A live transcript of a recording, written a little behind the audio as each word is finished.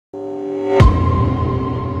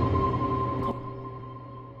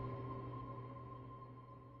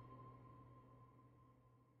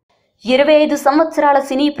25 సంవత్సరాల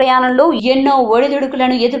సినీ ప్రయాణంలో ఎన్నో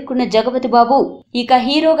ఒడిదుడుకులను ఎదుర్కొన్న జగపతి బాబు ఇక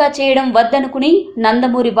హీరోగా చేయడం వద్దనుకుని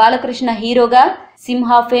నందమూరి బాలకృష్ణ హీరోగా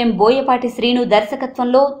సింహ ఫేమ్ బోయపాటి శ్రీను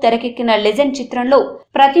దర్శకత్వంలో తెరకెక్కిన లెజెండ్ చిత్రంలో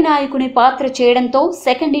ప్రతినాయకుని పాత్ర చేయడంతో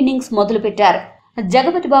సెకండ్ ఇన్నింగ్స్ మొదలుపెట్టారు.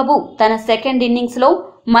 జగపతి బాబు తన సెకండ్ ఇన్నింగ్స్ లో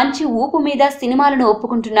మంచి ఊపు మీద సినిమాలను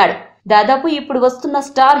ఒప్పుకుంటున్నాడు. దాదాపు ఇప్పుడు వస్తున్న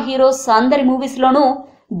స్టార్ హీరోస్ అందరి మూవీస్ లోనూ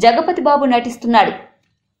జగపతి బాబు నటిస్తున్నాడు.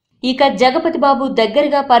 ఇక జగపతి బాబు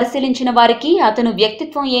దగ్గరగా పరిశీలించిన వారికి అతను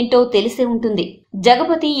వ్యక్తిత్వం ఏంటో తెలిసే ఉంటుంది.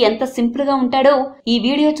 జగపతి ఎంత సింపుల్ గా ఉంటాడో ఈ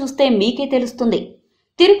వీడియో చూస్తే మీకే తెలుస్తుంది.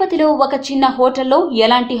 తిరుపతిలో ఒక చిన్న హోటల్లో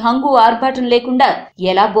ఎలాంటి హంగు ఆర్భాటం లేకుండా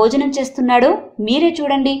ఎలా భోజనం చేస్తున్నాడో మీరే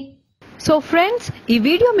చూడండి. సో ఫ్రెండ్స్, ఈ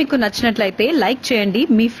వీడియో మీకు నచ్చినట్లయితే లైక్ చేయండి,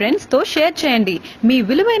 మీ ఫ్రెండ్స్ తో షేర్ చేయండి, మీ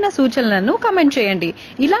విలువైన సూచనలను కామెంట్ చేయండి.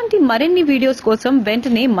 ఇలాంటి మరిన్ని వీడియోస్ కోసం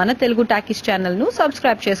వెంటనే మన తెలుగు టాకీస్ ఛానల్ ను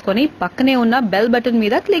సబ్స్క్రైబ్ చేసుకుని పక్కనే ఉన్న బెల్ బటన్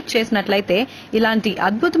మీద క్లిక్ చేసినట్లయితే ఇలాంటి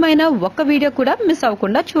అద్భుతమైన ఒక్క వీడియో కూడా మిస్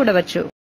అవ్వకుండా చూడవచ్చు.